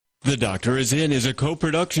The Doctor Is In is a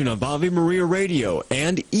co-production of Ave Maria Radio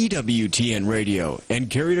and EWTN Radio and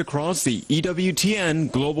carried across the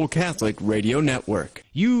EWTN Global Catholic Radio Network.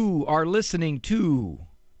 You are listening to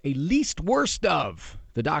a least worst of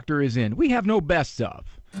The Doctor Is In. We have no best of.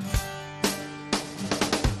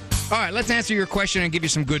 All right, let's answer your question and give you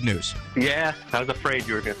some good news. Yeah, I was afraid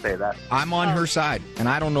you were going to say that. I'm on her side, and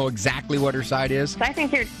I don't know exactly what her side is. I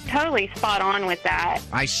think you're totally spot on with that.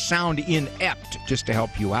 I sound inept just to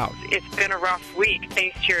help you out. It's been a rough week,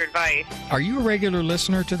 thanks to your advice. Are you a regular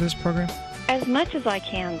listener to this program? As much as I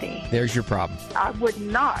can be. There's your problem. I would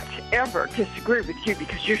not ever disagree with you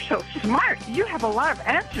because you're so smart. You have a lot of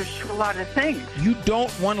answers to a lot of things. You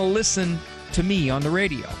don't want to listen to me on the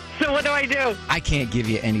radio. So what do I do? I can't give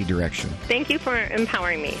you any direction. Thank you for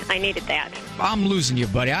empowering me. I needed that. I'm losing you,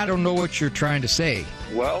 buddy. I don't know what you're trying to say.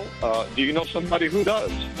 Well, do you know somebody who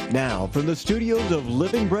does? Now, from the studios of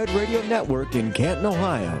Living Bread Radio Network in Canton,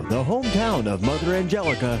 Ohio, the hometown of Mother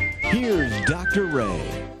Angelica, here's Dr.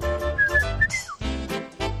 Ray.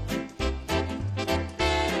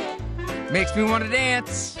 Makes me want to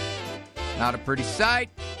dance. Not a pretty sight.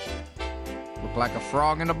 Look like a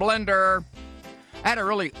frog in a blender. I had a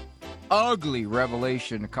really ugly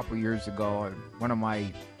revelation a couple years ago. One of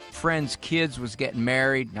my friend's kids was getting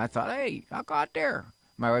married, and I thought, hey, I'll go out there.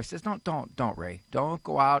 My wife says, don't, Ray. Don't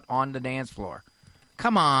go out on the dance floor.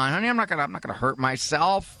 Come on, honey, I'm not gonna hurt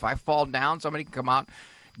myself. If I fall down, somebody can come out,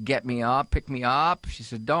 get me up, pick me up. She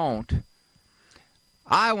said, don't.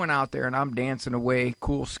 I went out there, and I'm dancing away,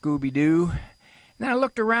 cool Scooby-Doo. And then I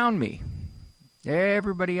looked around me.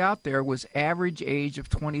 Everybody out there was average age of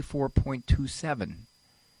 24.27.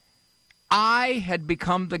 I had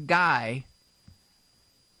become the guy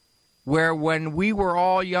where when we were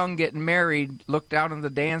all young getting married, looked out on the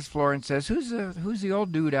dance floor and says, who's the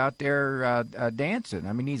old dude out there dancing?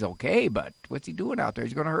 I mean, he's okay, but what's he doing out there?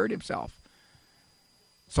 He's going to hurt himself.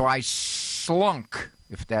 So I slunk,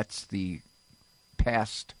 if that's the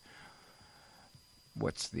past,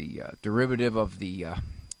 what's the derivative of the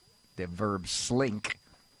verb slink,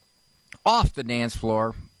 off the dance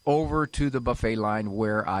floor, over to the buffet line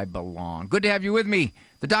where I belong. Good to have you with me.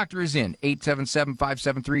 The Doctor Is In,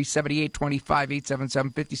 877-573-7825,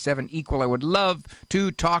 877-57-EQUAL. I would love to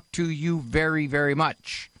talk to you very, very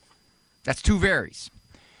much. That's two varies.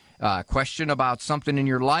 Question about something in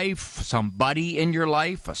your life, somebody in your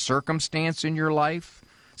life, a circumstance in your life,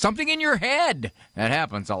 something in your head. That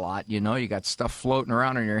happens a lot, you know. You got stuff floating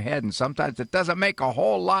around in your head, and sometimes it doesn't make a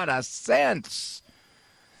whole lot of sense.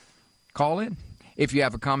 Call in. If you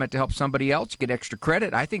have a comment to help somebody else, get extra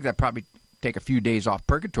credit. I think that'd probably take a few days off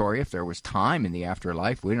purgatory if there was time in the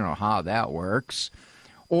afterlife. We don't know how that works.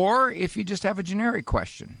 Or if you just have a generic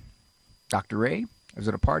question. Dr. Ray, I was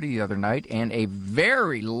at a party the other night, and a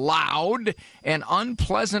very loud and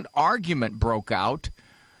unpleasant argument broke out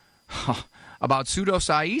about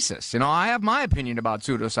pseudosciasis. You know, I have my opinion about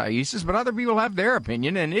pseudosciasis, but other people have their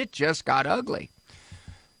opinion, and it just got ugly.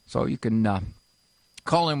 So you can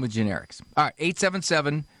call in with generics. All right,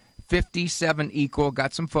 877-57-EQUAL.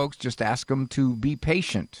 Got some folks. Just ask them to be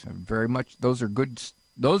patient. Very much. Those are good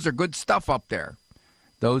stuff up there.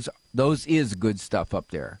 Those is good stuff up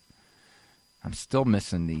there. I'm still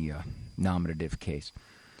missing the nominative case.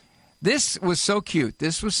 This was so cute.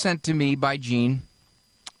 This was sent to me by Jean,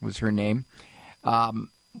 was her name. I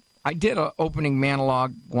did an opening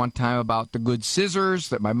monologue one time about the good scissors,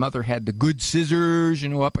 that my mother had the good scissors, you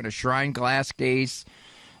know, up in a shrine glass case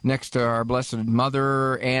next to our Blessed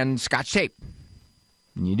Mother, and Scotch tape.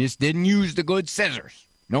 And you just didn't use the good scissors.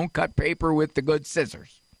 Don't cut paper with the good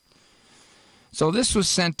scissors. So this was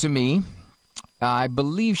sent to me. I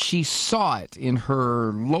believe she saw it in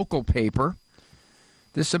her local paper,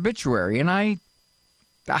 this obituary, and I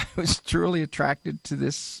was truly attracted to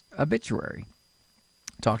this obituary.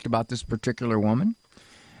 Talked about this particular woman.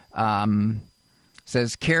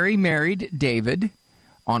 Says, Carrie married David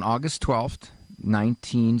on August 12th,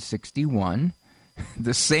 1961,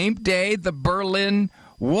 the same day the Berlin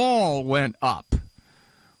Wall went up,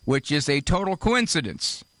 which is a total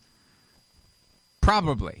coincidence.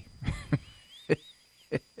 Probably.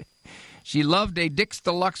 She loved a Dick's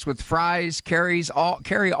Deluxe with fries. Carrie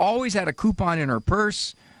always had a coupon in her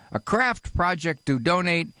purse, a craft project to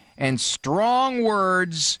donate, and strong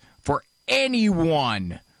words for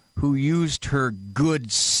anyone who used her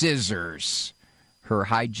good scissors. Her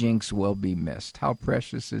hijinks will be missed. How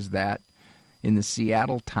precious is that in the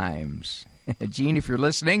Seattle Times? Gene, if you're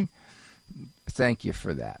listening, thank you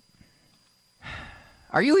for that.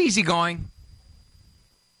 Are you easygoing?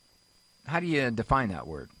 How do you define that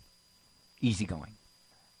word? Easygoing.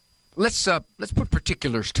 Let's put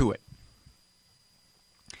particulars to it.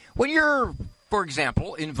 When you're, for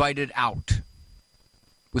example, invited out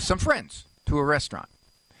with some friends to a restaurant,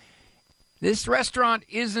 this restaurant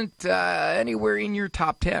isn't anywhere in your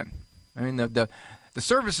top 10. I mean, the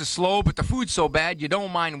service is slow, but the food's so bad you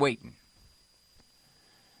don't mind waiting.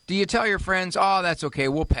 Do you tell your friends, oh, that's okay,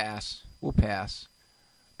 we'll pass,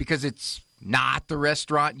 because it's not the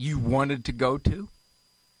restaurant you wanted to go to?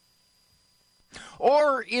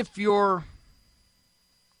 Or if your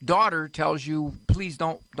daughter tells you, please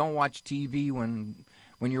don't watch TV when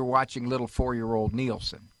you're watching little 4-year-old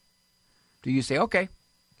Nielsen, do you say, okay?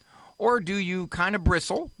 Or do you kind of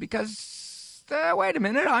bristle because, wait a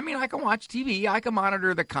minute, I mean, I can watch TV, I can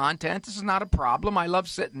monitor the content, this is not a problem, I love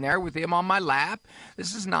sitting there with him on my lap,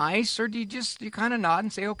 this is nice? Or do you kind of nod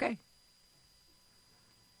and say, okay?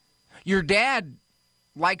 Your dad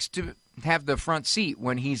likes to have the front seat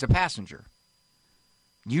when he's a passenger.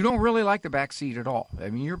 You don't really like the back seat at all. I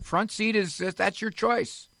mean, your front seat that's your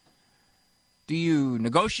choice. Do you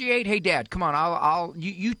negotiate? Hey, Dad, come on,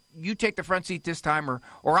 you take the front seat this time,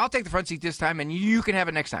 or I'll take the front seat this time, and you can have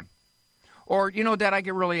it next time. Or, Dad, I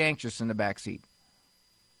get really anxious in the back seat.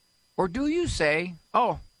 Or do you say,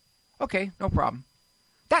 oh, okay, no problem.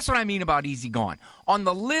 That's what I mean about easygoing. On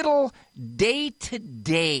the little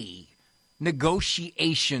day-to-day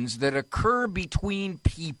negotiations that occur between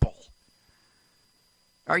people,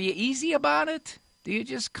 are you easy about it? Do you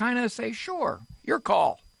just kind of say, sure, your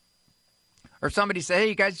call? Or somebody say, hey,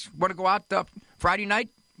 you guys want to go out Friday night,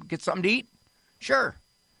 get something to eat? Sure.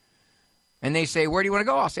 And they say, where do you want to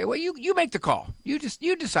go? I'll say, well, you make the call. You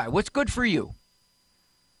decide what's good for you.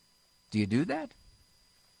 Do you do that?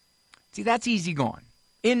 See, that's easygoing.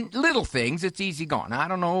 In little things, it's easygoing. I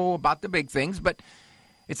don't know about the big things, but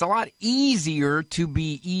it's a lot easier to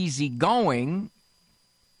be easygoing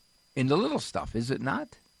in the little stuff, is it not?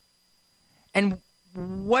 And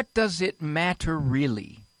what does it matter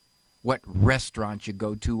really what restaurant you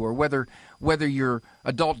go to, or whether your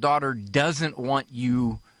adult daughter doesn't want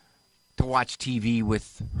you to watch TV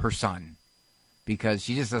with her son because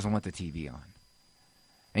she just doesn't want the TV on?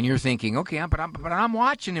 And you're thinking, okay, but I'm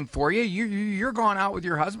watching him for you. You're going out with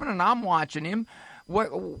your husband, and I'm watching him. What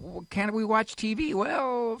can't we watch TV?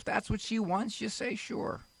 Well, if that's what she wants, you say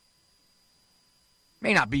sure.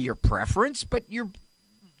 May not be your preference, but you're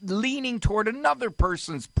leaning toward another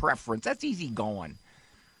person's preference. That's easy going.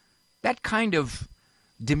 That kind of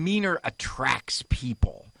demeanor attracts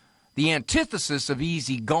people. The antithesis of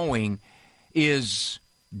easy going is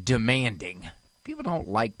demanding. People don't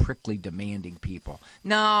like prickly, demanding people.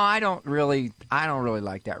 No, I don't really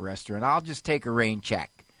like that restaurant. I'll just take a rain check.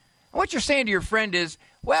 And what you're saying to your friend is,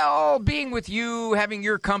 well, being with you, having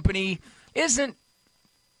your company, isn't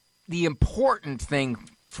the important thing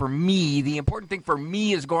for me. The important thing for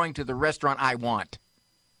me is going to the restaurant I want.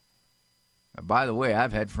 And by the way,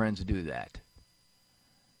 I've had friends do that.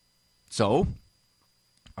 So,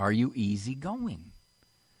 are you easygoing?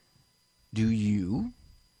 Do you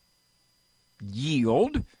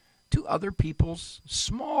yield to other people's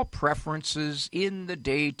small preferences in the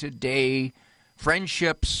day-to-day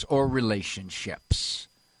friendships or relationships?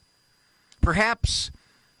 Perhaps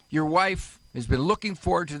your wife has been looking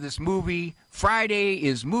forward to this movie. Friday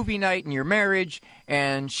is movie night in your marriage,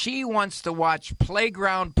 and she wants to watch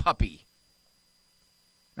Playground Puppy.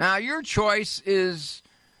 Now, your choice is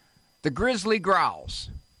The Grizzly Growls.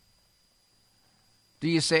 Do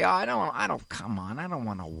you say, oh, come on, I don't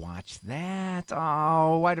want to watch that.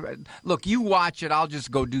 Oh, look, you watch it, I'll just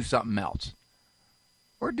go do something else.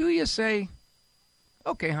 Or do you say,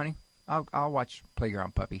 okay, honey, I'll watch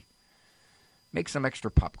Playground Puppy. Make some extra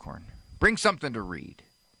popcorn. Bring something to read.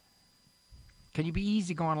 Can you be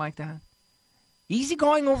easygoing like that?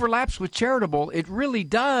 Easygoing overlaps with charitable. It really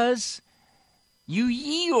does. You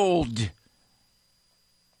yield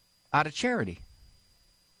out of charity,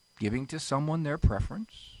 giving to someone their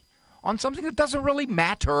preference on something that doesn't really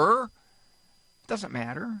matter. Doesn't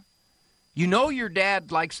matter. You know your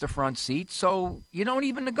dad likes the front seat, so you don't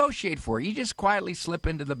even negotiate for it. You just quietly slip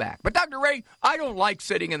into the back. But Dr. Ray, I don't like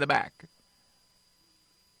sitting in the back.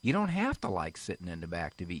 You don't have to like sitting in the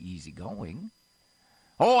back to be easygoing.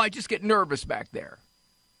 Oh, I just get nervous back there.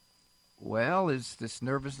 Well, is this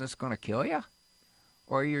nervousness going to kill you?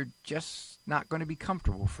 Or you're just not going to be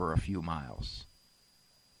comfortable for a few miles?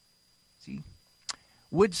 See,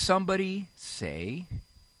 would somebody say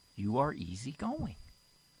you are easygoing?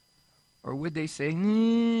 Or would they say,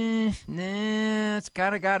 nah, it's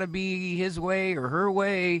got to be his way or her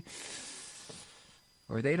way?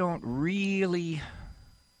 Or they don't really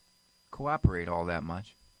cooperate all that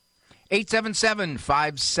much?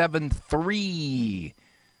 877-573-6969.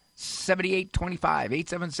 7825,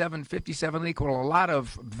 877-57 Leak. Well, a lot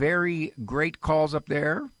of very great calls up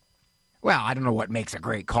there. Well, I don't know what makes a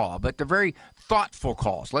great call, but they're very thoughtful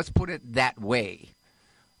calls. Let's put it that way.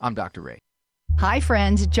 I'm Dr. Ray. Hi,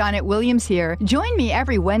 friends. Janet Williams here. Join me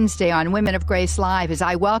every Wednesday on Women of Grace Live as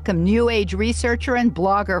I welcome New Age researcher and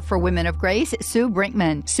blogger for Women of Grace, Sue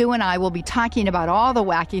Brinkman. Sue and I will be talking about all the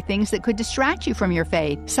wacky things that could distract you from your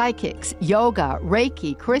faith. Psychics, yoga,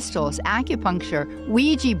 Reiki, crystals, acupuncture,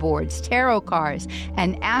 Ouija boards, tarot cards,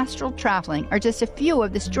 and astral traveling are just a few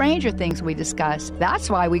of the stranger things we discuss. That's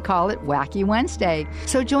why we call it Wacky Wednesday.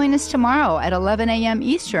 So join us tomorrow at 11 a.m.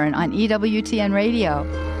 Eastern on EWTN Radio.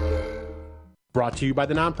 Brought to you by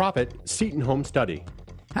the nonprofit Seton Home Study.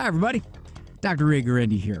 Hi, everybody. Dr. Ray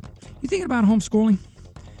Garendi here. You thinking about homeschooling?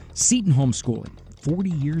 Seton Homeschooling.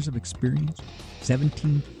 40 years of experience,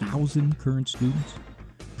 17,000 current students,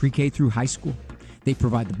 pre-K through high school. They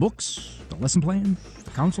provide the books, the lesson plan,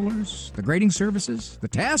 the counselors, the grading services, the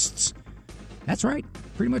tests. That's right,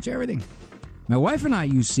 pretty much everything. My wife and I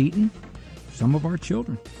use Seton. Some of our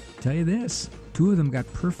children. Tell you this, 2 of them got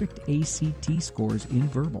perfect ACT scores in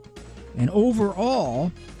verbal. And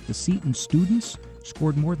overall, the Seton students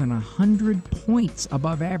scored more than 100 points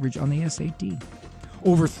above average on the SAT.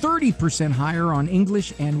 Over 30% higher on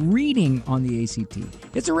English and reading on the ACT.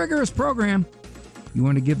 It's a rigorous program. You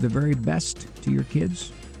want to give the very best to your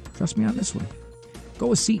kids? Trust me on this one. Go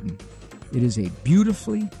with Seton. It is a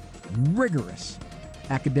beautifully rigorous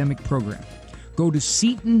academic program. Go to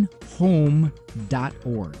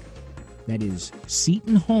SetonHome.org. That is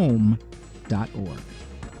SetonHome.org.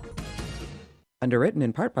 Underwritten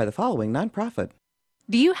in part by the following nonprofit.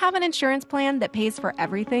 Do you have an insurance plan that pays for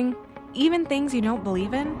everything, even things you don't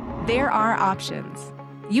believe in? There are options.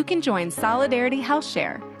 You can join Solidarity Health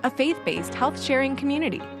Share, a faith-based health-sharing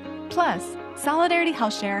community. Plus, Solidarity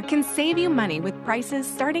Health Share can save you money with prices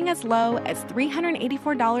starting as low as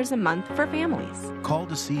 $384 a month for families. Call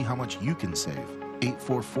to see how much you can save.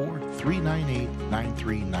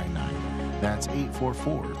 844-398-9399. That's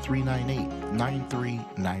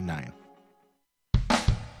 844-398-9399.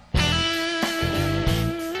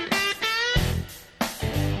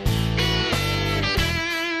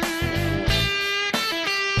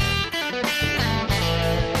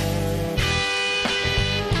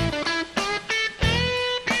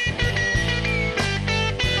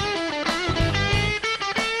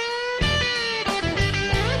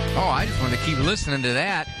 Keep listening to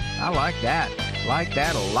that. I like that. Like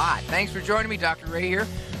that a lot. Thanks for joining me, Dr. Ray here.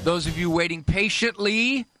 Those of you waiting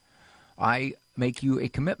patiently, I make you a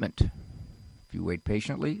commitment. If you wait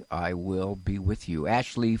patiently, I will be with you.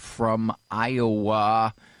 Ashley from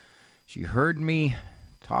Iowa. She heard me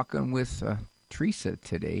talking with Teresa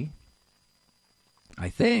today, I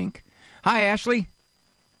think. Hi, Ashley.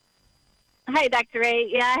 Hi, Dr. Ray.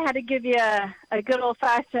 Yeah, I had to give you a good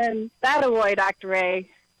old-fashioned attaboy, Dr. Ray.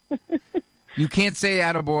 You can't say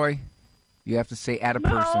attaboy. You have to say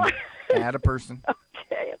attaperson. Attaperson.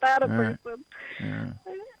 Okay, attaperson. Right.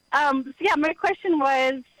 So yeah, my question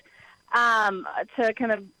was to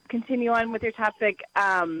kind of continue on with your topic.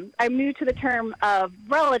 I'm new to the term of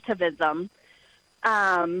relativism.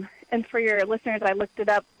 And for your listeners, I looked it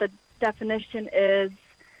up. The definition is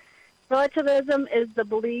relativism is the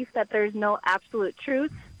belief that there's no absolute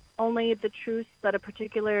truth, only the truths that a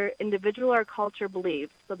particular individual or culture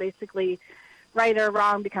believes. So basically, right or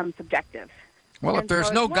wrong becomes subjective. Well, if there's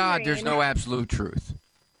no God, there's no absolute truth.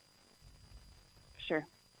 Sure.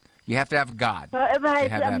 You have to have God. But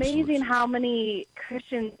it's amazing how many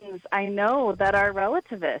Christians I know that are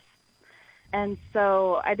relativists. And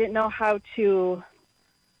so I didn't know how to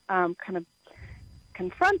kind of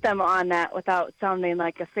confront them on that without sounding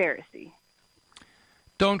like a Pharisee.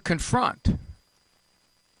 Don't confront.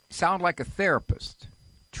 Sound like a therapist.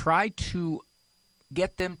 Try to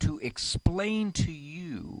get them to explain to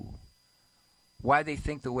you why they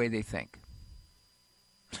think the way they think.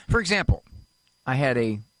 For example, I had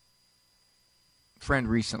a friend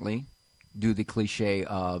recently do the cliche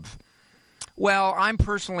of, well, I'm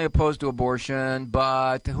personally opposed to abortion,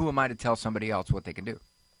 but who am I to tell somebody else what they can do?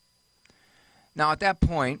 Now, at that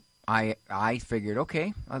point, I figured,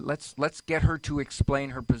 okay, let's get her to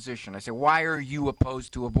explain her position. I said, why are you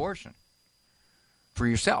opposed to abortion? For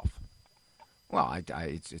yourself. Well,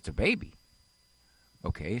 it's a baby.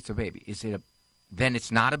 Okay, it's a baby. Then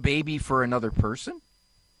it's not a baby for another person?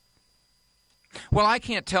 Well, I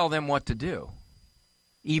can't tell them what to do,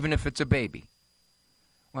 even if it's a baby.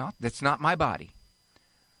 Well, that's not my body.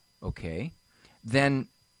 Okay. Then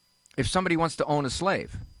if somebody wants to own a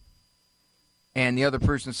slave and the other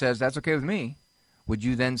person says, that's okay with me, would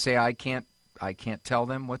you then say I can't tell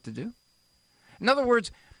them what to do? In other words,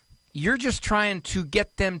 you're just trying to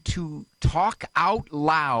get them to talk out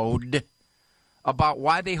loud about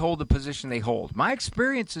why they hold the position they hold. My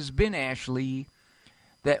experience has been, Ashley,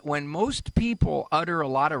 that when most people utter a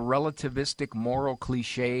lot of relativistic moral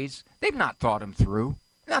cliches, they've not thought them through.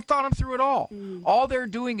 Not thought them through at all. All they're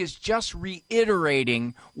doing is just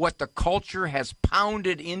reiterating what the culture has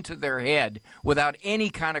pounded into their head without any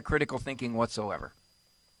kind of critical thinking whatsoever.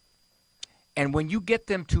 And when you get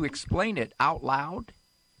them to explain it out loud,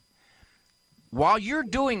 while you're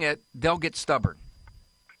doing it, they'll get stubborn.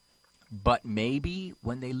 But maybe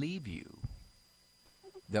when they leave you,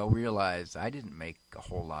 they'll realize I didn't make a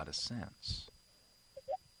whole lot of sense.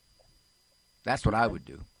 That's what I would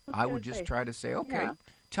do. I would just try to say, okay,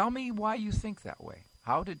 tell me why you think that way.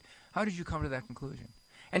 How did you come to that conclusion?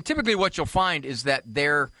 And typically what you'll find is that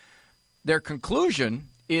their conclusion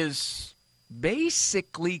is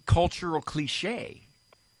basically cultural cliche.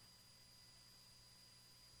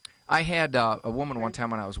 I had a woman one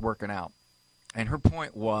time when I was working out, and her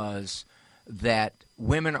point was that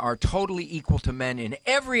women are totally equal to men in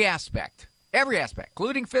every aspect,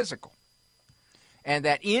 including physical. And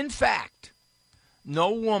that, in fact,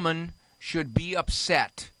 no woman should be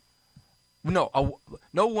upset. No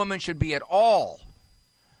woman should be at all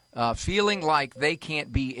feeling like they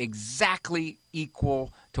can't be exactly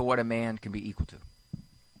equal to what a man can be equal to.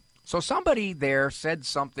 So somebody there said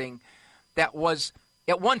something that was,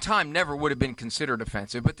 at one time, never would have been considered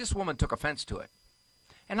offensive, but this woman took offense to it.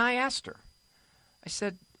 And I asked her, I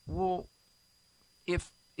said, well,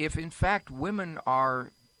 if in fact women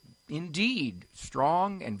are indeed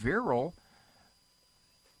strong and virile,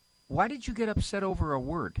 why did you get upset over a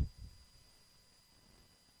word?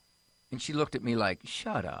 And she looked at me like,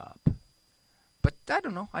 shut up. But I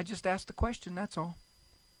don't know. I just asked the question, that's all.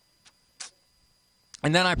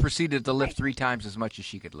 And then I proceeded to lift 3 times as much as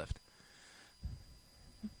she could lift.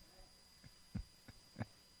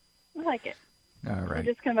 I like it. All right.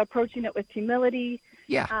 You're just kind of approaching it with humility.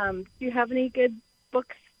 Yeah. Do you have any good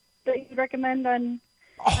books that you'd recommend on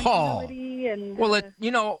humility? And, well,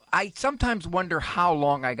 I sometimes wonder how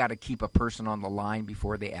long I got to keep a person on the line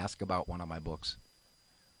before they ask about one of my books.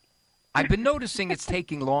 I've been noticing it's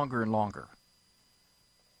taking longer and longer.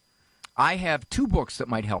 I have 2 books that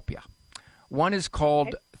might help you. One is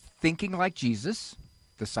called Thinking Like Jesus,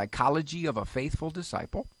 The Psychology of a Faithful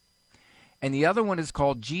Disciple. And the other one is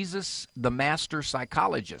called Jesus, the Master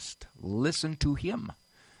Psychologist. Listen to him.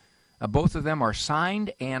 Both of them are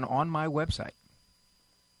signed and on my website.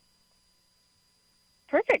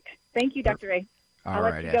 Perfect. Thank you, Dr. Ray. All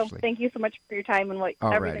right, let you go. Ashley. Thank you so much for your time and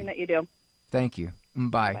everything that you do. Thank you.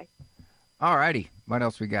 Bye. All righty. What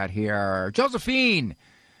else we got here? Josephine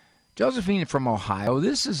from Ohio.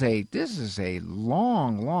 This is a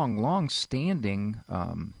long standing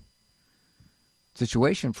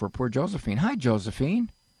situation for poor Josephine. Hi, Josephine.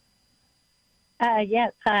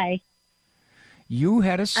 Yes, hi. You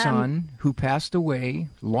had a son who passed away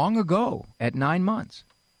long ago at 9 months.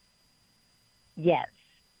 Yes.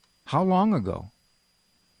 How long ago?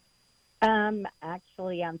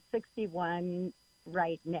 Actually, I'm 61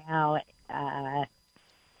 right now.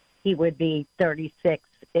 He would be 36.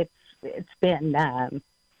 It's been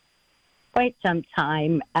quite some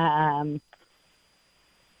time.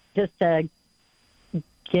 Just to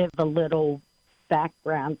give a little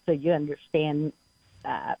background so you understand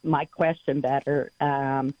my question better.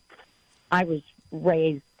 I was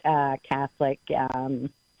raised Catholic. I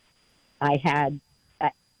had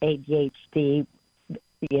ADHD,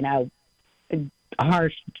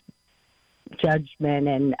 harsh judgment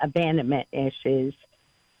and abandonment issues.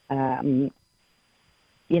 Now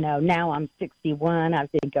I'm 61.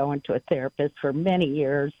 I've been going to a therapist for many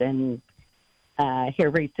years, and here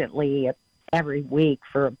recently every week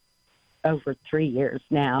for over 3 years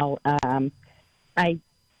now.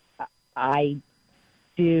 I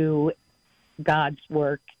do God's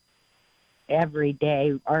work every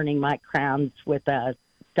day, earning my crowns with a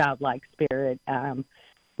childlike spirit.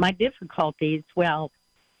 My difficulties, well,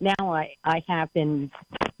 now I have been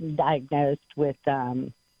diagnosed with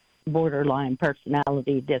borderline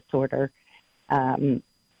personality disorder, and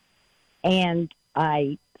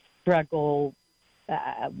I struggle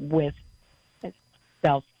with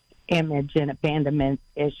self-image and abandonment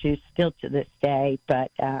issues still to this day.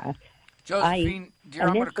 But Josephine,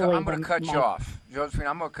 I'm going to cut you off. Josephine,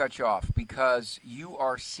 I'm going to cut you off because you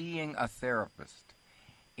are seeing a therapist.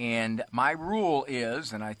 And my rule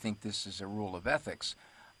is, and I think this is a rule of ethics,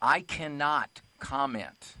 I cannot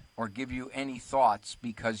comment or give you any thoughts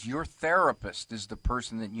because your therapist is the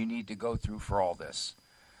person that you need to go through for all this.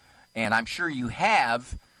 And I'm sure you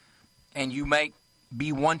have, and you might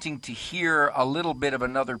be wanting to hear a little bit of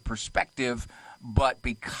another perspective, but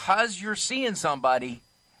because you're seeing somebody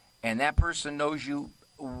and that person knows you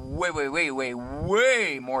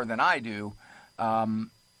way more than I do,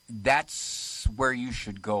 that's where you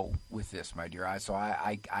should go with this, my dear. So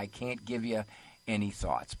I can't give you any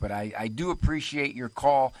thoughts, but I do appreciate your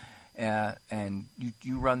call, and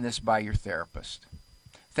you run this by your therapist.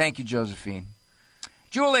 Thank you, Josephine.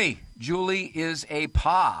 Julie is a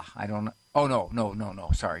pa. I don't know. Oh, no.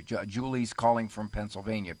 Sorry. Julie's calling from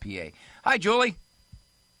Pennsylvania, PA. Hi, Julie.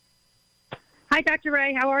 Hi, Dr.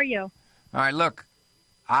 Ray. How are you? All right, look,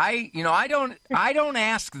 I don't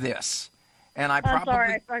ask this, and I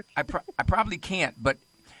probably can't, but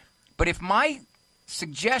if my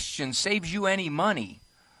suggestion saves you any money,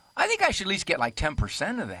 I think I should at least get like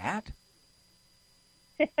 10% of that.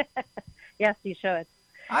 Yes, you should.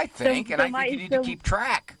 I think, I think you need to keep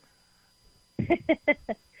track.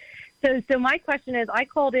 So my question is, I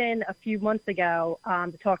called in a few months ago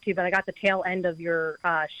to talk to you, but I got the tail end of your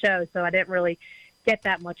show, so I didn't really get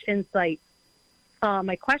that much insight.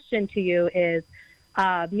 My question to you is,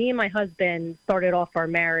 me and my husband started off our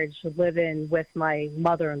marriage living with my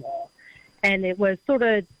mother-in-law, and it was sort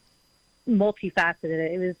of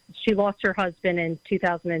multifaceted. She lost her husband in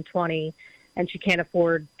 2020, and she can't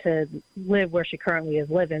afford to live where she currently is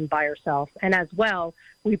living by herself. And as well,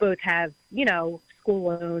 we both have, school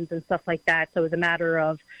loans and stuff like that. So it was a matter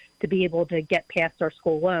of to be able to get past our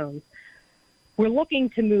school loans. We're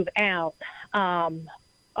looking to move out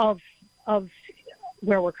of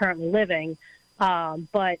where we're currently living,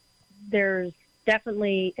 but there's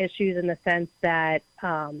definitely issues in the sense that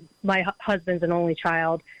my husband's an only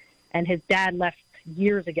child, and his dad left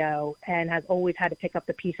years ago and has always had to pick up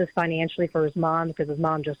the pieces financially for his mom because his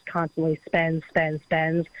mom just constantly spends.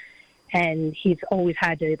 And he's always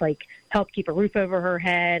had to help keep a roof over her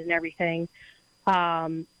head and everything.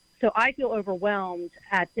 So I feel overwhelmed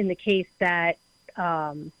in the case that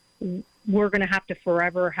we're going to have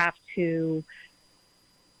to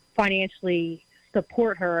financially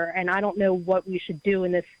support her. And I don't know what we should do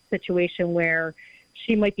in this situation where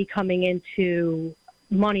she might be coming into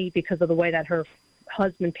money because of the way that her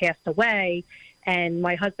husband passed away. And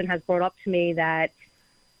my husband has brought up to me that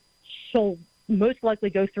she'll most likely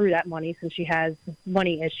go through that money since she has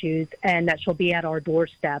money issues, and that she'll be at our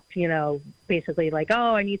doorstep, basically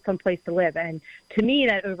oh, I need some place to live. And to me,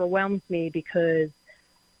 that overwhelms me because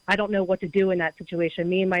I don't know what to do in that situation.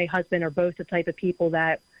 Me and my husband are both the type of people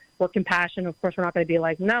that we're compassionate. Of course, we're not going to be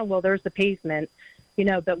like, no, well, there's the pavement,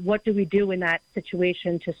 but what do we do in that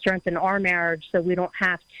situation to strengthen our marriage so we don't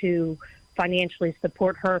have to financially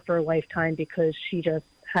support her for a lifetime because she just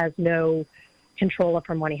has no control of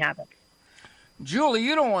her money habits? Julie,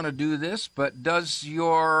 you don't want to do this, but does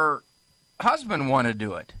your husband want to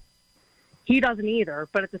do it? He doesn't either,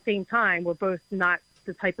 but at the same time, we're both not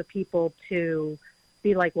the type of people to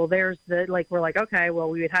be like, well, we're like, okay, well,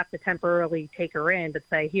 we would have to temporarily take her in, but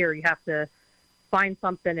say, here, you have to find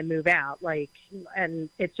something and move out. And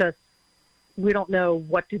it's just, we don't know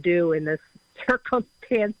what to do in this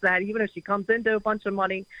circumstance that even if she comes into a bunch of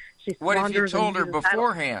money, she squanders. What if you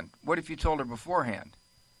told her beforehand?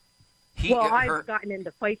 I've gotten in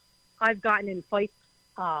fights.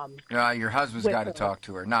 Your husband's got to talk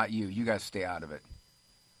to her, not you. You got to stay out of it.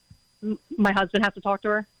 My husband has to talk to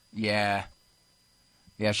her? Yeah,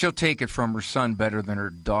 she'll take it from her son better than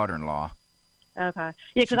her daughter-in-law. Okay.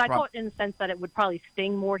 Yeah, because I thought in the sense that it would probably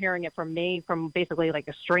sting more hearing it from me, from basically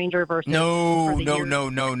a stranger versus...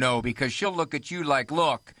 No, because she'll look at you like,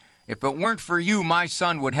 look, if it weren't for you, my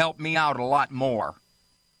son would help me out a lot more.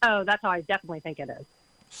 Oh, that's how I definitely think it is.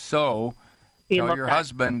 So tell your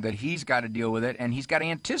husband that he's got to deal with it, and he's got to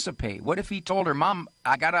anticipate. What if he told her, Mom,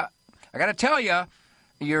 I gotta tell you,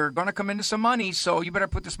 you're going to come into some money, so you better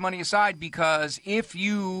put this money aside because if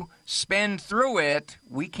you spend through it,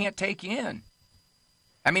 we can't take you in.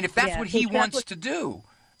 I mean, if that's what he wants to do,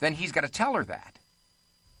 then he's got to tell her that.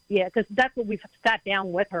 Yeah, because that's what we've sat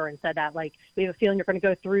down with her and said that, we have a feeling you're going to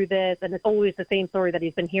go through this, and it's always the same story that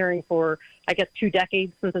he's been hearing for, I guess, 2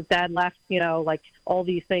 decades since his dad left, all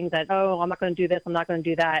these things that, oh, I'm not going to do this, I'm not going to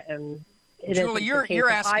do that, and Julie, you're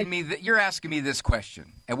asking me this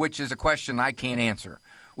question, which is a question I can't answer,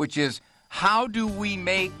 which is, how do we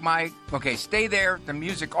make okay, stay there. The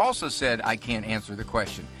music also said I can't answer the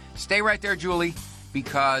question. Stay right there, Julie,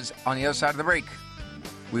 because on the other side of the break,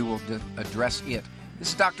 we will address it. This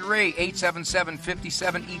is Dr. Ray.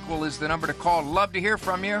 877-57-EQUAL is the number to call. Love to hear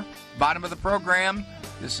from you. Bottom of the program.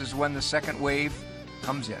 This is when the second wave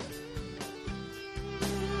comes in.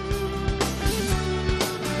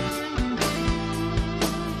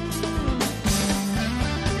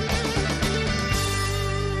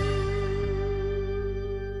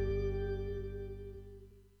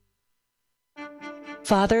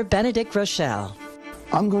 Father Benedict Rochelle.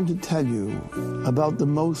 I'm going to tell you about the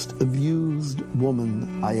most abused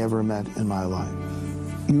woman I ever met in my life.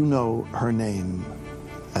 You know her name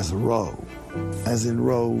as Roe, as in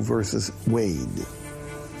Roe versus Wade.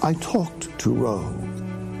 I talked to Roe.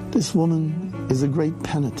 This woman is a great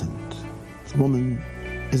penitent. This woman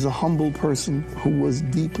is a humble person who was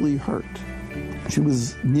deeply hurt. She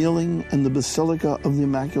was kneeling in the Basilica of the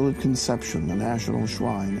Immaculate Conception, the National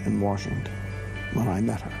Shrine in Washington, when I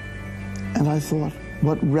met her. And I thought,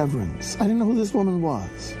 what reverence. I didn't know who this woman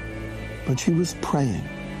was, but she was praying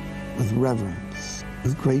with reverence,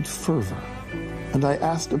 with great fervor. And I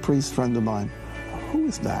asked a priest friend of mine, who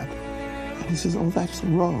is that? And he says, oh, that's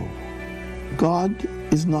Roe. God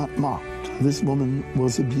is not mocked. This woman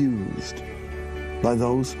was abused by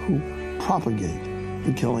those who propagate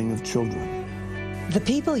the killing of children. The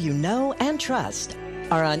people you know and trust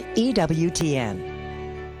are on EWTN.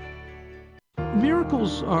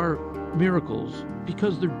 Miracles are miracles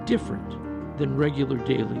because they're different than regular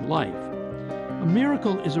daily life. A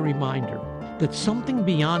miracle is a reminder that something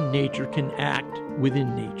beyond nature can act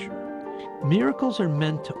within nature. Miracles are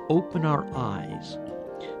meant to open our eyes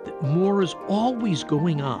that more is always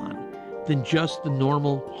going on than just the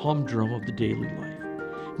normal humdrum of the daily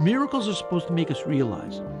life. Miracles are supposed to make us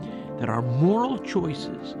realize that our moral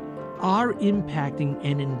choices are impacting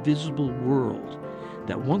an invisible world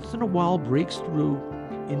that once in a while breaks through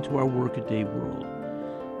into our workaday world.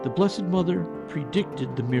 The Blessed Mother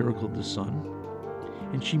predicted the miracle of the sun,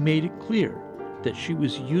 and she made it clear that she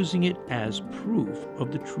was using it as proof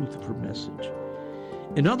of the truth of her message.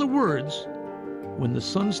 In other words, when the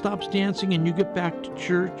sun stops dancing and you get back to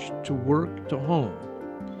church, to work, to home,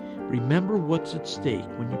 remember what's at stake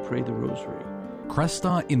when you pray the rosary.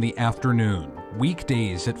 Cresta in the afternoon,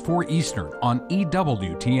 weekdays at 4 Eastern on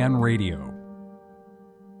EWTN Radio.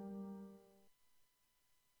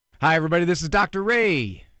 Hi, everybody. This is Dr.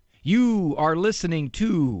 Ray. You are listening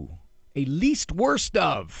to a least worst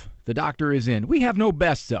of. The doctor is in. We have no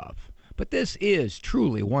best of, but this is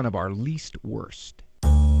truly one of our least worst.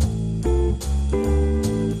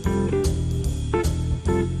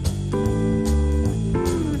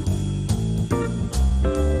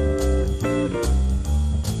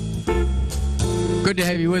 Good to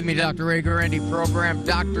have you with me, Dr. Ray Guarendi program.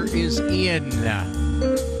 Doctor is in.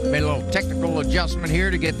 Made a little technical adjustment here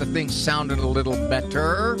to get the thing sounding a little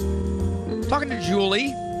better. Talking to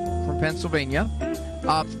Julie from Pennsylvania.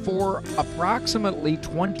 For approximately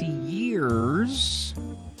 20 years,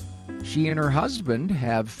 she and her husband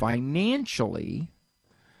have financially,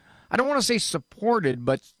 I don't want to say supported,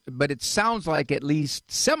 but it sounds like at least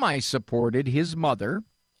semi-supported his mother,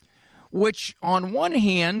 which on one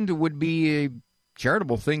hand would be a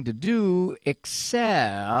charitable thing to do,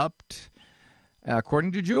 except,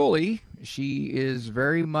 according to Julie, she is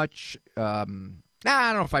very much, I don't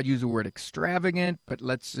know if I'd use the word extravagant, but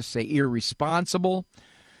let's just say irresponsible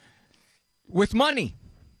with money.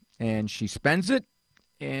 And she spends it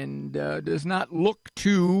and does not look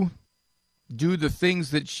to do the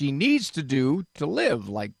things that she needs to do to live,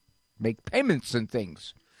 like make payments and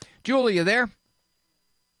things. Julie, you there?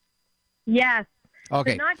 Yes.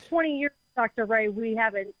 Okay. But not 20 years, Dr. Ray. We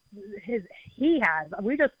haven't. He has.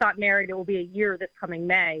 We just got married. It will be a year this coming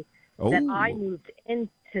May that I moved into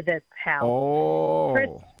this house. Oh. Chris,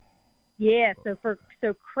 yeah.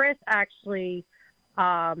 So Chris actually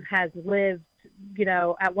has lived. You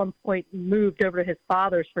know, at one point moved over to his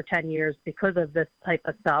father's for 10 years because of this type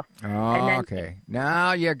of stuff. Oh, and then, okay.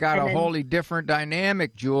 Now you got a wholly different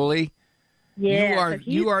dynamic, Julie. Yeah.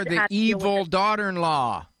 You are the evil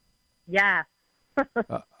daughter-in-law. Yeah.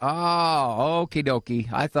 Okie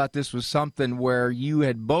dokie. I thought this was something where you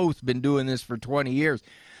had both been doing this for 20 years.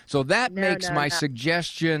 So that makes my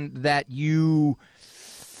suggestion that you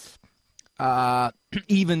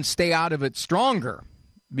even stay out of it stronger.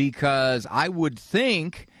 Because I would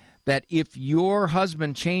think that if your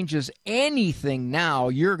husband changes anything now,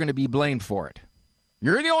 you're going to be blamed for it.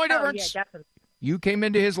 You're the only difference. Yeah, definitely. You came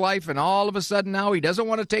into his life, and all of a sudden now he doesn't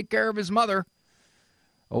want to take care of his mother.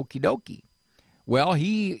 Okie dokie. Well,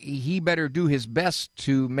 he better do his best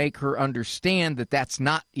to make her understand that that's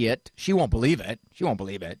not it. She won't believe it.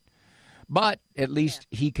 But at least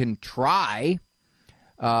he can try.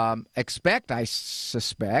 Expect, I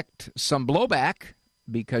suspect, some blowback,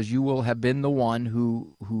 because you will have been the one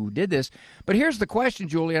who did this. But here's the question,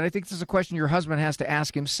 Julie, and I think this is a question your husband has to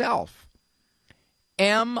ask himself.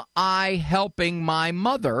 Am I helping my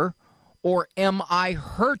mother, or am I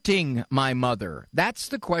hurting my mother? That's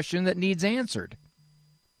the question that needs answered.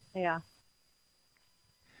 Yeah.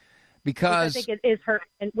 Because I think it is hurt,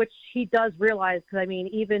 and which he does realize, because, I mean,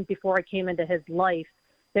 even before I came into his life,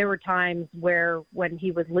 there were times where when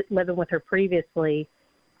he was living with her previously,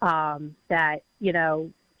 that, you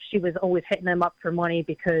know, she was always hitting him up for money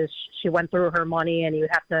because she went through her money and he would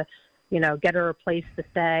have to, you know, get her a place to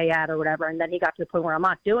stay at or whatever. And then he got to the point where I'm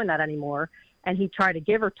not doing that anymore. And he tried to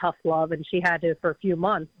give her tough love, and she had to, for a few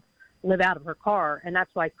months, live out of her car. And that's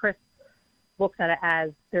why Chris looks at it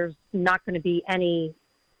as there's not going to be any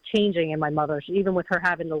changing in my mother. Even with her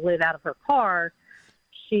having to live out of her car,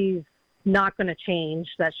 she's not going to change,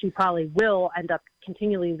 that she probably will end up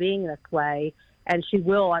continually being this way. And she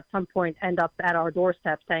will at some point end up at our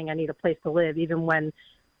doorstep saying, I need a place to live, even when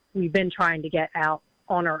we've been trying to get out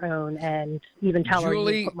on our own and even tell her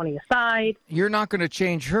to put money aside. You're not going to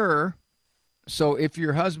change her. So if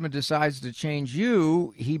your husband decides to change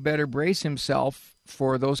you, he better brace himself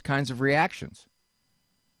for those kinds of reactions.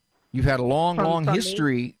 You've had a long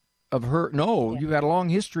history of her. No, you've had a long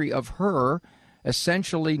history of her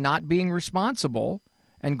essentially not being responsible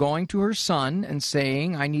and going to her son and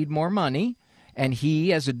saying, I need more money. And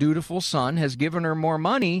he, as a dutiful son, has given her more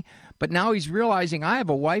money. But now he's realizing, I have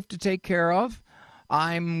a wife to take care of.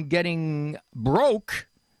 I'm getting broke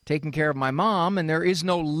taking care of my mom, and there is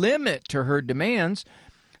no limit to her demands.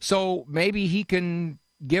 So maybe he can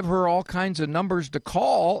give her all kinds of numbers to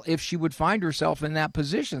call if she would find herself in that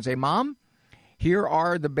position. Say, Mom, here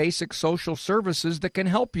are the basic social services that can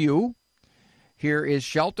help you. Here is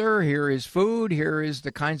shelter, here is food, here is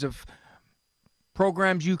the kinds of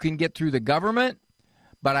programs you can get through the government.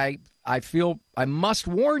 But I feel I must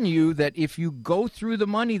warn you that if you go through the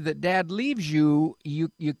money that Dad leaves you,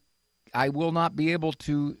 I will not be able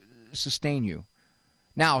to sustain you.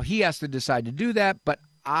 Now, he has to decide to do that, but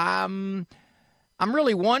I'm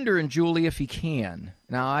really wondering, Julie, if he can.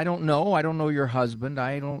 Now, I don't know. I don't know your husband.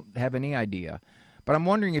 I don't have any idea. But I'm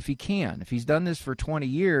wondering if he can. If he's done this for 20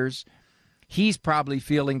 years, he's probably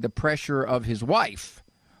feeling the pressure of his wife,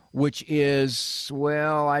 which is,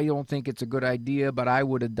 well, I don't think it's a good idea, but I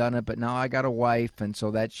would have done it, but now I got a wife, and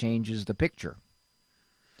so that changes the picture.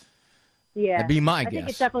 Yeah, that'd be my I guess. think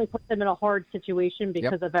it definitely puts him in a hard situation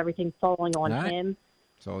because of everything falling on him.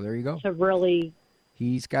 So there you go. To really,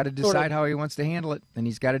 he's got to decide how he wants to handle it, and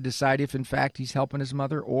he's got to decide if, in fact, he's helping his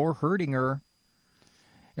mother or hurting her.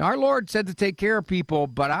 Now, our Lord said to take care of people,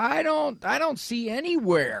 but I don't see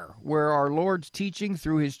anywhere where our Lord's teaching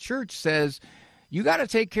through His church says you got to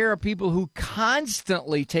take care of people who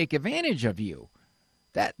constantly take advantage of you.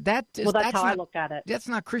 That's how I look at it. That's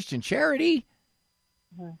not Christian charity.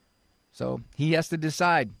 Mm-hmm. So he has to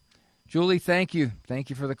decide. Julie, thank you. Thank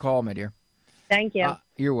you for the call, my dear. Thank you.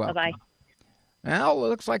 You're welcome. Bye-bye. Now, it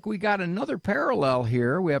looks like we got another parallel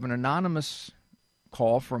here. We have an anonymous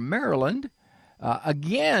call from Maryland.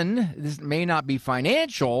 Again, this may not be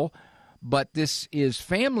financial, but this is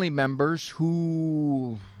family members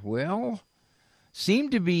who, well, seem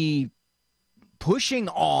to be pushing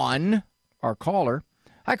on our caller.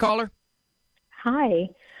 Hi, caller. Hi.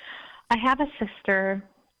 I have a sister,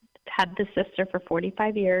 had this sister for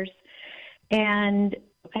 45 years, and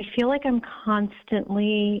I feel like I'm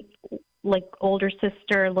constantly, like older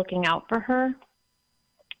sister, looking out for her.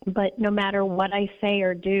 But no matter what I say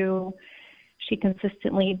or do, she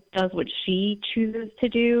consistently does what she chooses to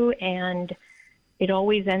do, and it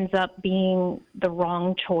always ends up being the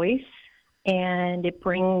wrong choice. And it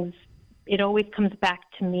always comes back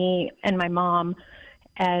to me and my mom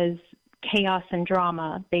as chaos and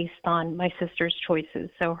drama based on my sister's choices.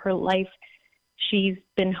 So her life, she's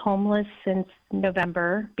been homeless since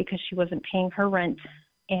November because she wasn't paying her rent,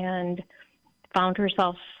 and found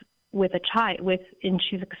herself with a child and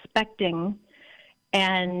she's expecting.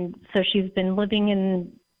 And so she's been living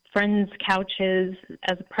in friends' couches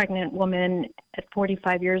as a pregnant woman at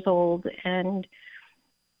 45 years old. And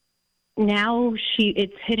now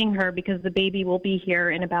it's hitting her because the baby will be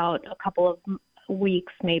here in about a couple of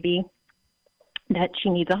weeks, maybe, that she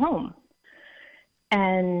needs a home.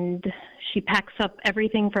 And she packs up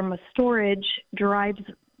everything from a storage, drives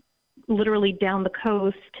literally down the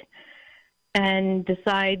coast, and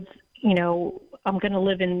decides, I'm going to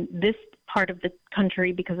live in this part of the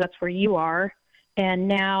country because that's where you are. And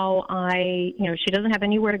now she doesn't have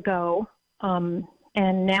anywhere to go. And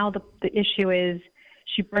now the issue is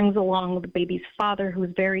she brings along the baby's father, who's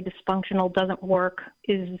very dysfunctional, doesn't work,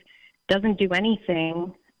 doesn't do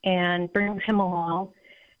anything, and brings him along.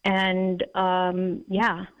 And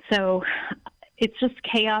so it's just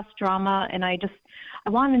chaos, drama. And I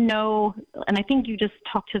want to know, and I think you just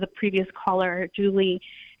talked to the previous caller, Julie,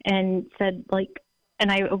 and said,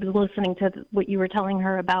 and I was listening to what you were telling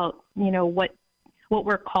her about, what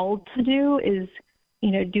we're called to do is,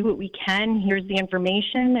 do what we can. Here's the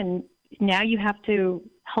information. And now you have to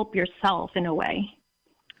help yourself in a way.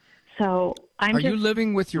 So I'm. Are you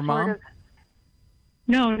living with your mom?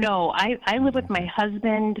 No. I live with my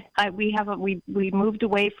husband. We moved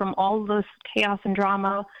away from all this chaos and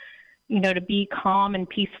drama, to be calm and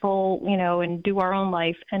peaceful, and do our own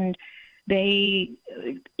life. And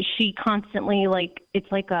she constantly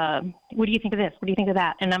it's like what do you think of this? What do you think of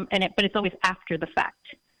that? But it's always after the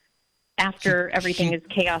fact, after everything is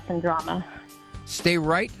chaos and drama. Stay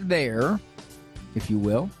right there, if you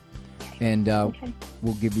will. And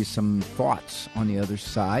we'll give you some thoughts on the other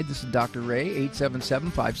side. This is Dr. Ray,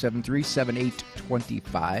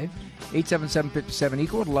 877-573-7825.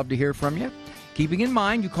 877-57-EQUAL. I'd love to hear from you. Keeping in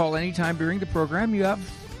mind, you call anytime during the program, you have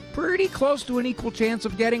pretty close to an equal chance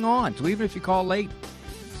of getting on. So even if you call late,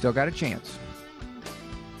 still got a chance.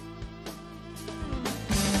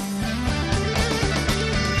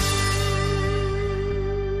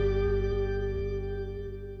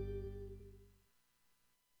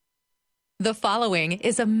 The following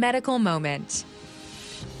is a medical moment.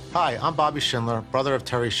 Hi, I'm Bobby Schindler, brother of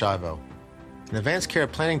Terry Schiavo. An Advanced Care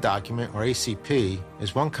Planning Document, or ACP,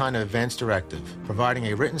 is one kind of advance directive, providing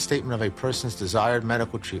a written statement of a person's desired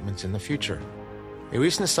medical treatments in the future. A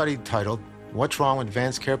recent study titled, What's Wrong with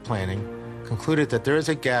Advanced Care Planning, concluded that there is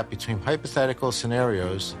a gap between hypothetical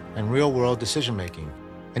scenarios and real-world decision-making.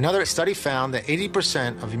 Another study found that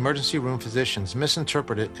 80% of emergency room physicians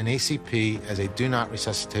misinterpreted an ACP as a do not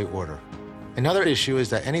resuscitate order. Another issue is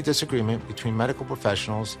that any disagreement between medical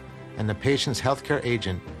professionals and the patient's healthcare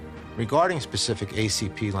agent regarding specific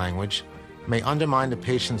ACP language may undermine the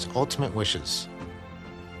patient's ultimate wishes.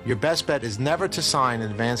 Your best bet is never to sign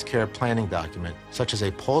an advanced care planning document, such as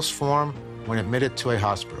a PULSE form when admitted to a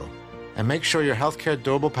hospital. And make sure your healthcare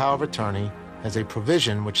durable power of attorney has a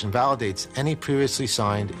provision which invalidates any previously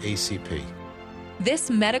signed ACP. This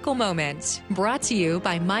medical moment brought to you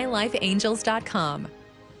by MyLifeAngels.com.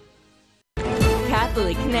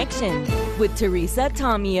 Catholic Connection with Teresa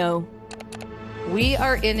Tomeo. We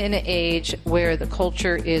are in an age where the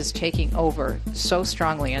culture is taking over so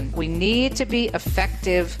strongly, and we need to be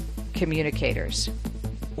effective communicators.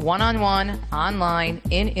 One-on-one, online,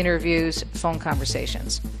 in interviews, phone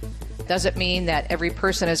conversations. Doesn't mean that every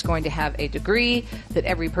person is going to have a degree, that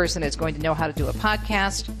every person is going to know how to do a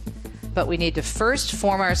podcast, but we need to first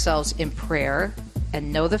form ourselves in prayer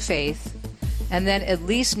and know the faith, and then at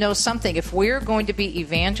least know something. If we're going to be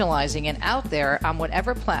evangelizing and out there on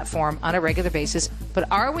whatever platform on a regular basis, but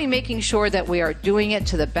are we making sure that we are doing it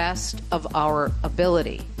to the best of our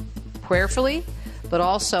ability? Prayerfully, but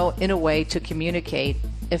also in a way to communicate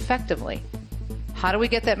effectively. How do we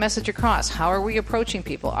get that message across? How are we approaching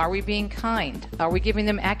people? Are we being kind? Are we giving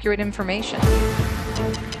them accurate information?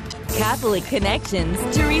 Catholic Connections,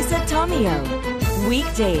 Teresa Tomeo.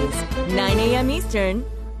 Weekdays, 9 a.m. Eastern,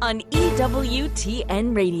 on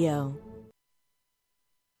EWTN Radio.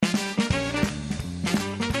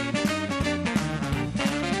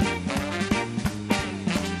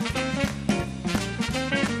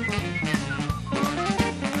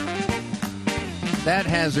 That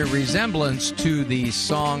has a resemblance to the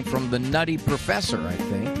song from the Nutty Professor, I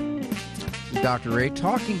think. This is Dr. Ray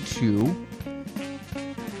talking to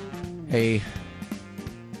a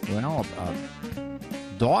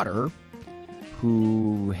daughter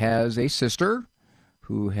who has a sister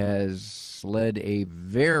who has led a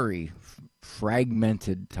very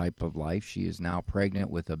fragmented type of life. She is now pregnant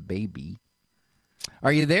with a baby.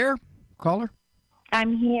 Are you there, caller?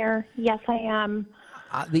 I'm here. Yes, I am.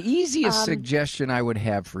 The easiest suggestion I would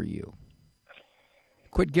have for you,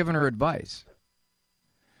 quit giving her advice.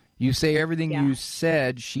 You say everything you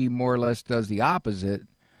said, she more or less does the opposite.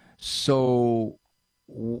 So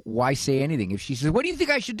why say anything? If she says, what do you think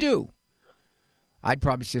I should do? I'd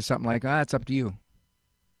probably say something like, it's up to you.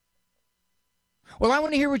 Well, I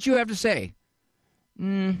want to hear what you have to say.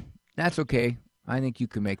 That's okay. I think you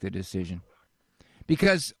can make the decision.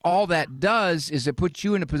 Because all that does is it puts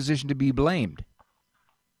you in a position to be blamed.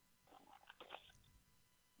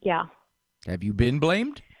 Yeah. Have you been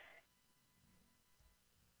blamed?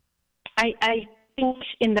 I think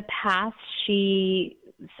in the past she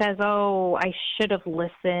says, I should have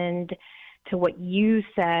listened to what you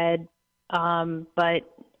said. But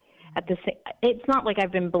at the same, it's not like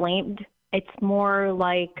I've been blamed. It's more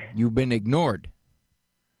like you've been ignored.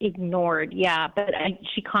 Yeah. But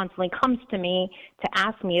she constantly comes to me to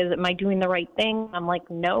ask me, am I doing the right thing? I'm like,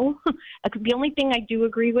 no. The only thing I do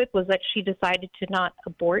agree with was that she decided to not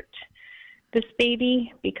abort this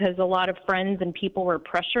baby because a lot of friends and people were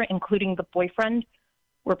pressuring, including the boyfriend,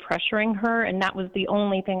 were pressuring her. And that was the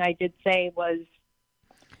only thing I did say was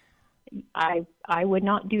I would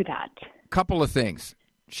not do that. Couple of things.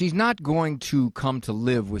 She's not going to come to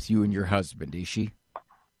live with you and your husband, is she?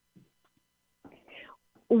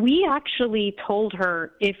 We actually told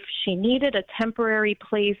her if she needed a temporary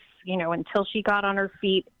place, until she got on her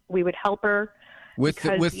feet, we would help her. With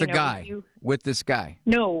because, the guy, with this guy.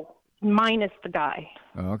 No, minus the guy.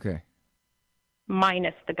 Oh, okay.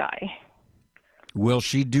 Minus the guy. Will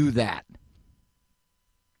she do that?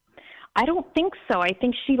 I don't think so. I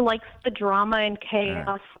think she likes the drama and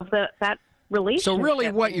chaos of that relationship. So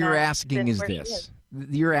really what you're that's asking is where she this.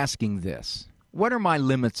 You're asking this. What are my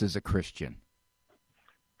limits as a Christian?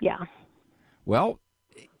 Yeah. Well,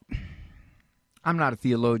 I'm not a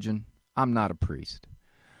theologian. I'm not a priest.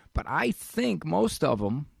 But I think most of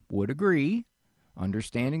them would agree,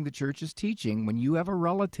 understanding the church's teaching, when you have a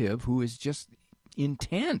relative who is just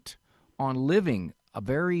intent on living a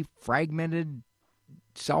very fragmented,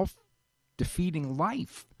 self-defeating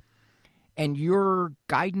life, and your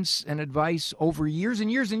guidance and advice over years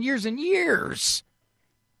and years and years and years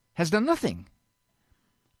has done nothing.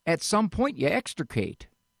 At some point, you extricate.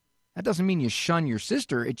 That doesn't mean you shun your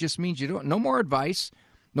sister. It just means you don't. No more advice,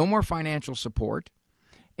 no more financial support.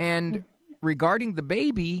 And regarding the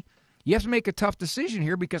baby, you have to make a tough decision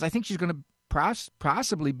here because I think she's going to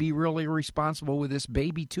possibly be really responsible with this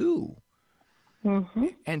baby too. Mm-hmm.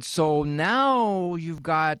 And so now you've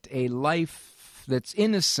got a life that's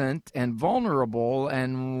innocent and vulnerable,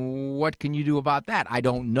 and what can you do about that? I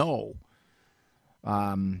don't know.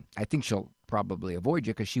 I think she'll probably avoid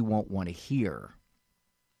you because she won't want to hear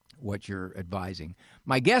what you're advising.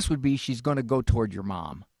 My guess would be she's going to go toward your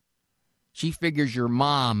mom. She figures your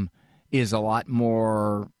mom is a lot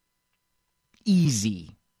more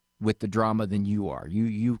easy with the drama than you are.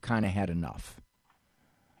 You kind of had enough.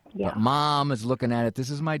 Yeah. But mom is looking at it. This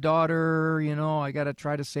is my daughter. I got to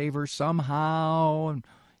try to save her somehow. And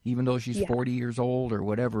even though she's 40 years old or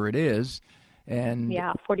whatever it is. And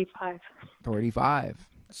 45. 45.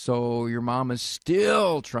 So your mom is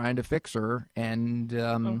still trying to fix her. And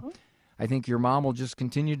I think your mom will just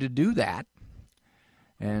continue to do that.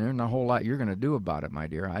 And there's not a whole lot you're going to do about it, my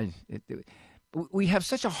dear. We have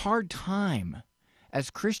such a hard time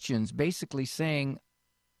as Christians basically saying,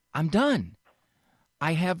 I'm done.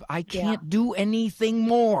 I can't do anything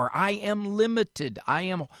more. I am limited.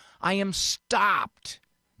 I am stopped.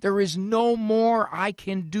 There is no more I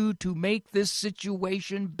can do to make this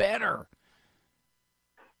situation better.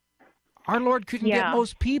 Our Lord couldn't get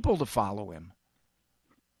most people to follow him.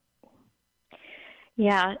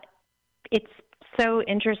 Yeah, it's so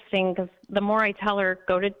interesting because the more I tell her,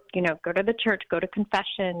 go to the church, go to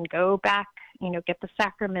confession, go back, get the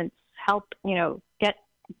sacraments, help, get.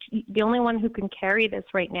 The only one who can carry this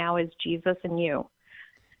right now is Jesus and you.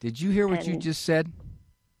 Did you hear what you just said?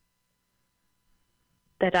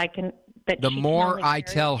 That I can. The more I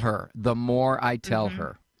tell her, the more I tell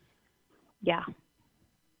her. Yeah.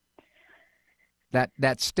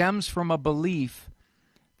 That stems from a belief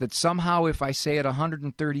that somehow if I say it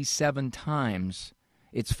 137 times,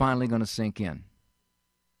 it's finally going to sink in.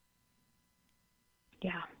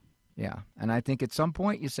 Yeah. Yeah, and I think at some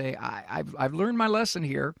point you say, I've learned my lesson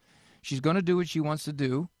here. She's going to do what she wants to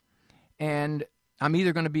do, and I'm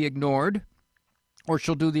either going to be ignored or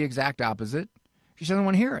she'll do the exact opposite. She doesn't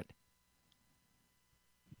want to hear it.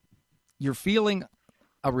 You're feeling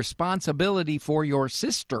a responsibility for your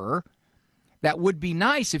sister that would be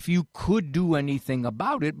nice if you could do anything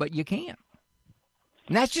about it, but you can't.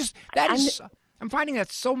 And I'm finding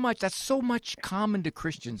that's so much common to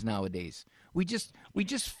Christians nowadays. We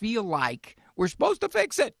just feel like we're supposed to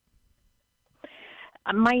fix it.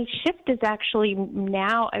 My shift is actually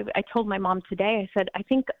now, I told my mom today, I said, I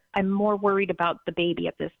think I'm more worried about the baby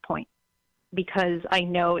at this point because I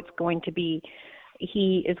know it's going to be,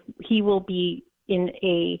 he will be in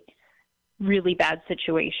a really bad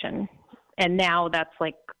situation. And now that's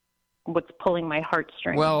like what's pulling my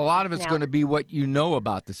heartstrings. Well, a lot of it's going to be what you know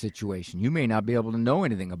about the situation. You may not be able to know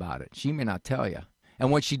anything about it. She may not tell you. And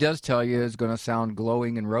what she does tell you is going to sound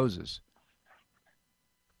glowing in roses.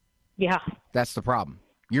 Yeah. That's the problem.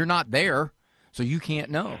 You're not there, so you can't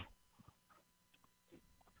know.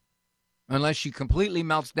 Unless she completely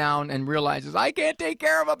melts down and realizes, I can't take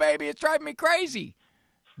care of a baby, it's driving me crazy.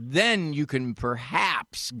 Then you can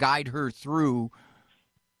perhaps guide her through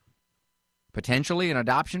potentially an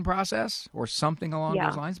adoption process or something along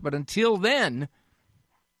those lines. But until then,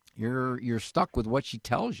 you're stuck with what she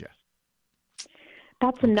tells you.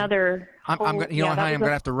 That's another. I'm going to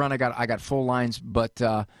have to run. I got full lines, but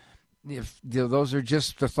if those are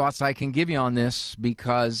just the thoughts I can give you on this,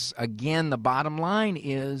 because again, the bottom line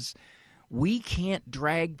is we can't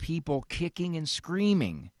drag people kicking and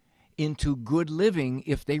screaming into good living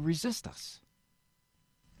if they resist us.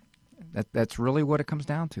 That's really what it comes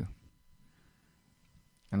down to.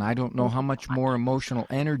 And I don't know how much more emotional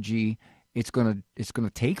energy it's gonna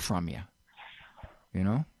take from you. You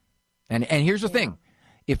know? And here's the thing.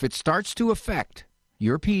 If it starts to affect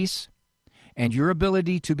your peace and your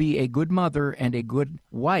ability to be a good mother and a good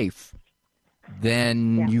wife,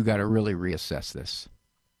 then you got to really reassess this.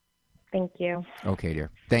 Thank you. Okay,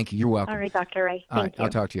 dear. Thank you. You're welcome. All right, Dr. Ray. All right, Thank you. I'll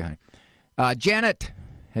talk to you, honey. Janet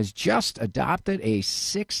has just adopted a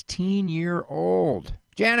 16-year-old.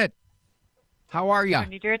 Janet, how are you?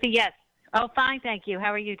 New Jersey, yes. Oh, fine, thank you.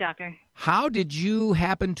 How are you, Doctor? How did you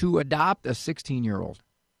happen to adopt a 16-year-old?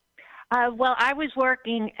 Well, I was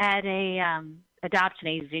working at a adoption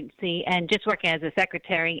agency and just working as a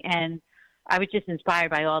secretary, and I was just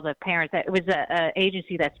inspired by all the parents. It was an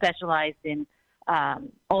agency that specialized in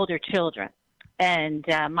older children. And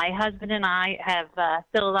my husband and I have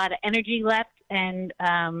still a lot of energy left, and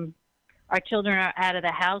our children are out of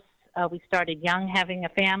the house. We started young, having a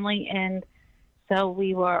family, and so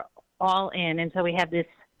we were all in. And so we have this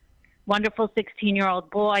wonderful 16-year-old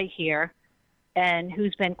boy here, and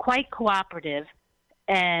who's been quite cooperative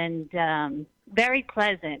and very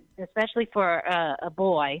pleasant, especially for a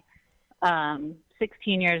boy,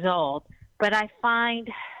 16 years old. But I find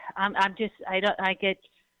I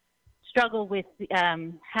struggle with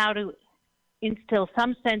how to instill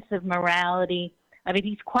some sense of morality. I mean,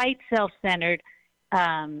 he's quite self-centered.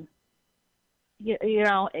 You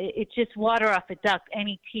know, it's just water off a duck,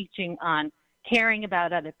 any teaching on caring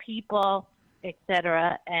about other people,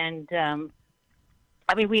 etc. And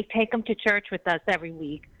I mean, we take him to church with us every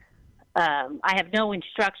week. I have no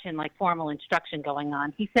instruction, like formal instruction going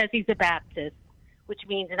on. He says he's a Baptist, which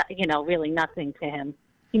means, you know, really nothing to him.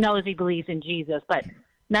 He knows he believes in Jesus, but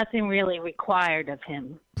nothing really required of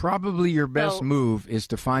him. Probably your best move is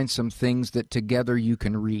to find some things that together you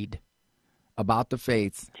can read about the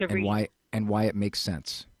faith and why it makes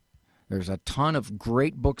sense. There's a ton of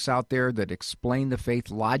great books out there that explain the faith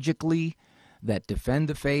logically, that defend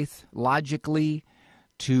the faith logically,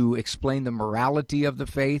 to explain the morality of the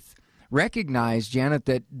faith. Recognize, Janet,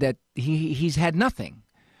 that he's had nothing.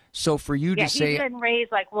 So for you to say... he's been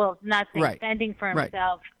raised like wolves, nothing, Right. fending for Right.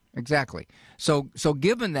 himself. Exactly. So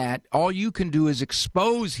given that, all you can do is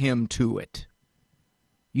expose him to it.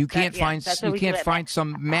 You can't find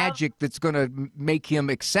some magic that's going to make him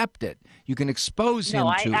accept it. You can expose him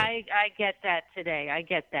to it. I get that today. I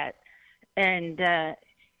get that. And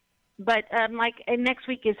but and next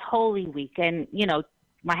week is Holy Week, and you know,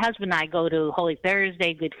 my husband and I go to Holy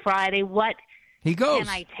Thursday, Good Friday. What he goes? Can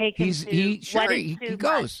I take him to? He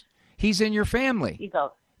goes. He's in your family. He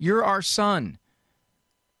goes. You're our son.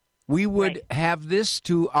 We would have this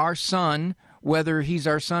to our son, whether he's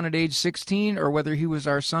our son at age 16 or whether he was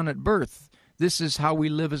our son at birth. This is how we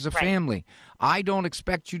live as a family. I don't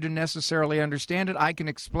expect you to necessarily understand it. I can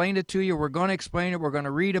explain it to you. We're going to explain it. We're going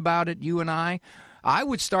to read about it, you and I. I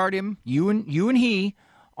would start him, you and he,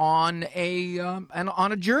 on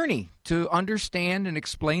a journey to understand and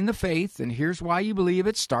explain the faith. And here's why you believe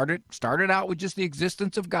it. Started out with just the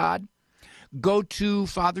existence of God. Go to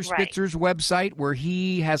Father Spitzer's website, where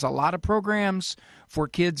he has a lot of programs for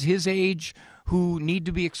kids his age who need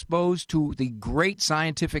to be exposed to the great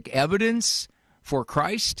scientific evidence for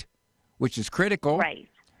Christ, which is critical. Right.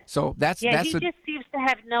 So he just seems to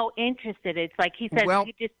have no interest in it. It's like he says,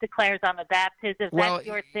 he just declares I'm a Baptist. If that's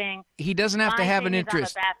your thing, he doesn't have to have an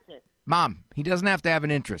interest. I'm a Baptist. Mom, he doesn't have to have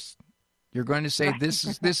an interest. You're going to say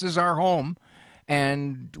this is our home,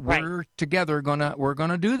 and we're together we're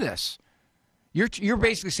gonna do this. You're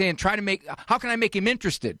basically saying, how can I make him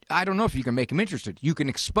interested? I don't know if you can make him interested. You can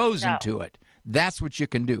expose him to it. That's what you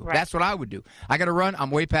can do. Right. That's what I would do. I got to run.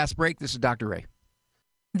 I'm way past break. This is Dr. Ray.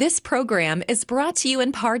 This program is brought to you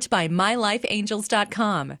in part by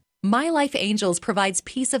MyLifeAngels.com. My Life Angels provides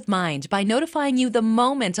peace of mind by notifying you the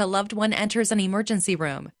moment a loved one enters an emergency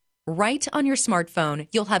room. Right on your smartphone,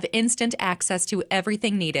 you'll have instant access to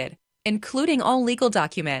everything needed, including all legal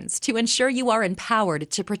documents, to ensure you are empowered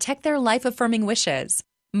to protect their life-affirming wishes.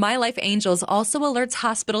 My Life Angels also alerts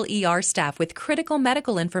hospital ER staff with critical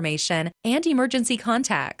medical information and emergency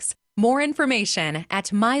contacts. More information at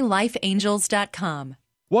mylifeangels.com.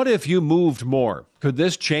 What if you moved more? Could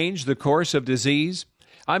this change the course of disease?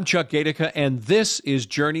 I'm Chuck Gatica, and this is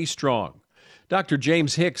Journey Strong. Dr.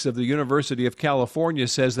 James Hicks of the University of California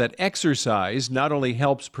says that exercise not only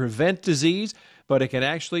helps prevent disease, but it can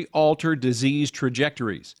actually alter disease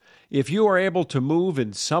trajectories. If you are able to move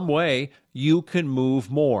in some way, you can move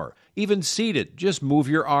more. Even seated, just move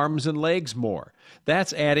your arms and legs more.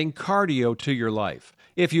 That's adding cardio to your life.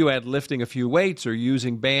 If you add lifting a few weights or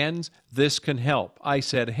using bands, this can help. I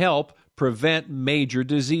said help prevent major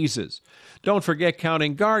diseases. Don't forget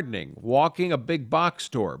counting gardening, walking, a big box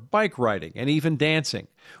store, bike riding, and even dancing.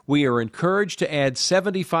 We are encouraged to add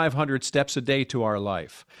 7,500 steps a day to our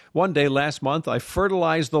life. One day last month, I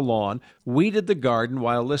fertilized the lawn, weeded the garden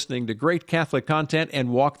while listening to great Catholic content, and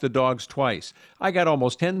walked the dogs twice. I got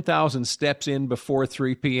almost 10,000 steps in before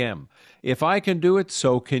 3 p.m. If I can do it,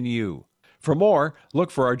 so can you. For more,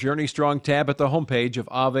 look for our Journey Strong tab at the homepage of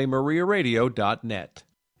AveMariaRadio.net.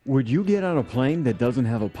 Would you get on a plane that doesn't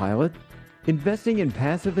have a pilot? Investing in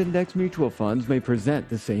passive index mutual funds may present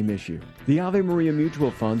the same issue. The Ave Maria mutual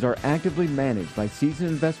funds are actively managed by seasoned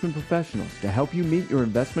investment professionals to help you meet your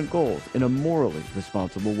investment goals in a morally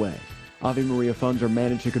responsible way. Ave Maria funds are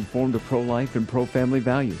managed to conform to pro-life and pro-family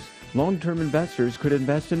values. Long-term investors could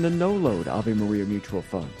invest in the no-load Ave Maria mutual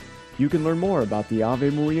funds. You can learn more about the Ave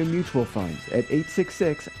Maria mutual funds at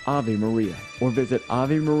 866 Ave Maria or visit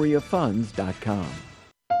AveMariaFunds.com.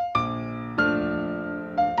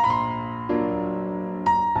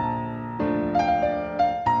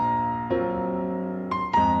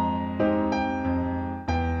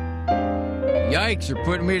 Yikes, you're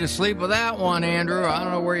putting me to sleep with that one, Andrew. I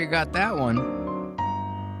don't know where you got that one.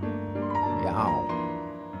 Yow.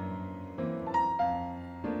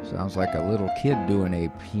 Sounds like a little kid doing a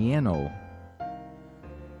piano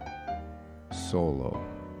solo.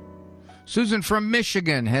 Susan from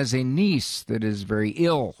Michigan has a niece that is very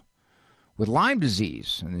ill with Lyme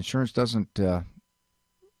disease, and insurance doesn't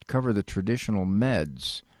cover the traditional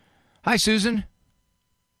meds. Hi, Susan.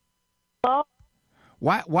 Hello?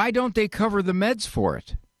 Why don't they cover the meds for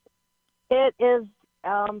it? It is,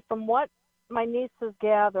 from what my niece has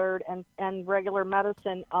gathered and regular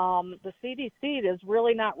medicine, the CDC is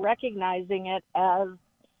really not recognizing it as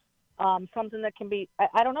something that can be,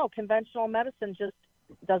 I don't know, conventional medicine just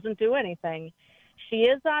doesn't do anything. She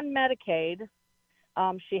is on Medicaid.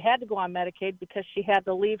 She had to go on Medicaid because she had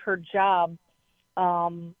to leave her job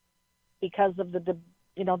because of the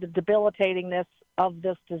debilitatingness of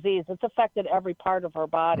this disease. It's affected every part of her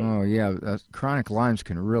body. Oh yeah, chronic Lyme's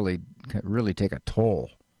can really take a toll.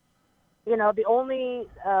 The only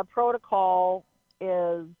protocol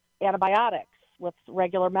is antibiotics with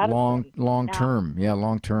regular medicine. Long term.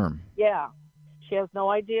 Yeah. She has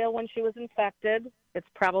no idea when she was infected. It's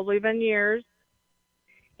probably been years.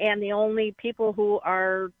 And the only people who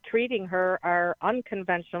are treating her are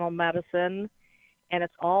unconventional medicine, and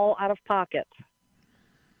it's all out of pocket.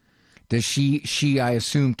 Does she, I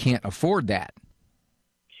assume, can't afford that?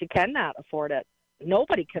 She cannot afford it.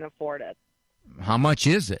 Nobody can afford it. How much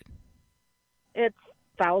is it? It's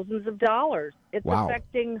thousands of dollars. It's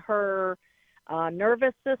affecting her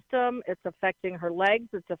nervous system. It's affecting her legs.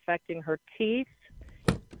 It's affecting her teeth.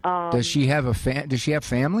 Does she have Does she have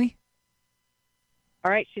family?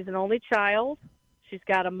 All right, she's an only child. She's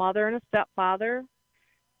got a mother and a stepfather,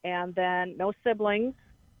 and then no siblings.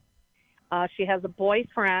 She has a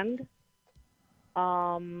boyfriend.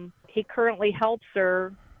 He currently helps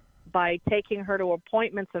her by taking her to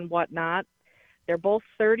appointments and whatnot. They're both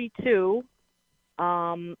 32.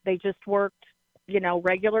 They just worked,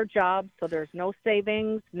 regular jobs, so there's no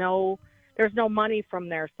savings, there's no money from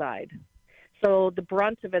their side. So the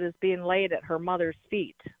brunt of it is being laid at her mother's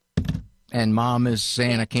feet. And mom is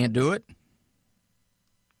saying, I can't do it?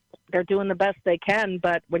 They're doing the best they can,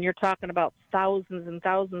 but when you're talking about thousands and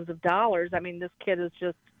thousands of dollars, I mean, this kid is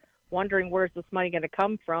just wondering where's this money going to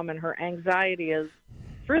come from, and her anxiety is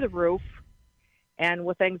through the roof. And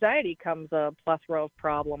with anxiety comes a plethora of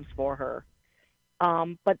problems for her.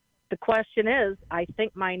 But the question is, I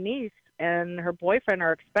think my niece and her boyfriend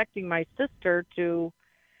are expecting my sister to,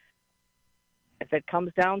 if it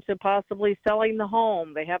comes down to possibly selling the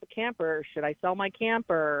home, they have a camper, should I sell my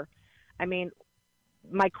camper? I mean,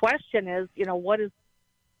 my question is, what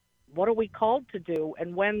are we called to do?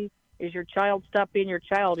 And when is your child stop being your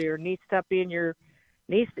child, or your niece stop being your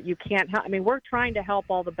niece that you can't help? I mean, we're trying to help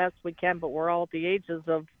all the best we can, but we're all at the ages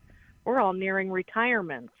of, we're all nearing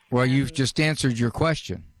retirement. Well, you've just answered your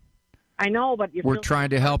question. I know, but we're trying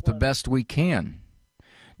to help the best we can.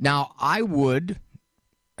 Now, I would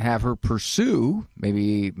have her pursue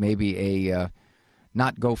maybe a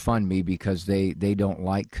not GoFundMe, because they don't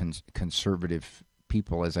like conservative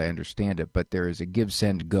people, as I understand it, but there is a Give,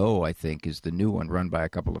 Send, Go, I think, is the new one, run by a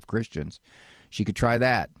couple of Christians. She could try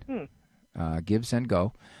that. Give, Send,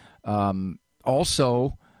 Go.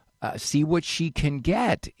 Also, see what she can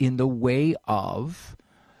get in the way of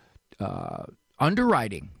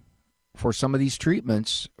underwriting for some of these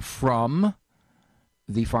treatments from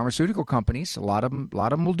the pharmaceutical companies. A lot of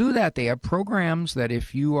them will do that. They have programs that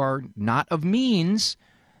if you are not of means,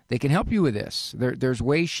 they can help you with this. There's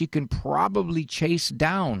ways she can probably chase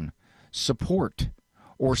down support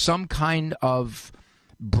or some kind of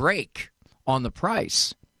break on the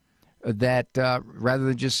price, that rather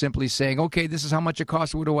than just simply saying, okay, this is how much it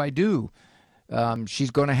costs, what do I do?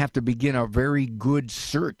 She's going to have to begin a very good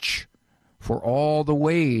search for all the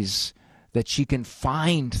ways that she can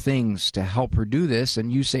find things to help her do this.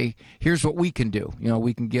 And you say, here's what we can do. You know,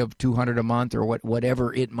 we can give $200 a month or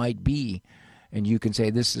whatever it might be. And you can say,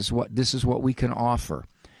 this is what we can offer.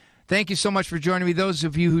 Thank you so much for joining me. Those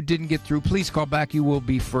of you who didn't get through, please call back. You will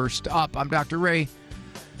be first up. I'm Dr. Ray.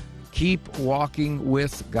 Keep walking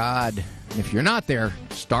with God. And if you're not there,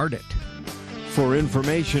 start it. For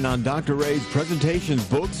information on Dr. Ray's presentations,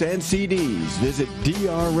 books, and CDs, visit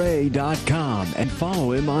drray.com and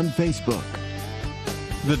follow him on Facebook.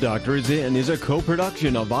 The Doctor is In is a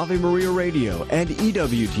co-production of Ave Maria Radio and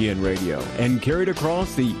EWTN Radio and carried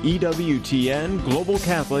across the EWTN Global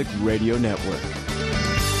Catholic Radio Network.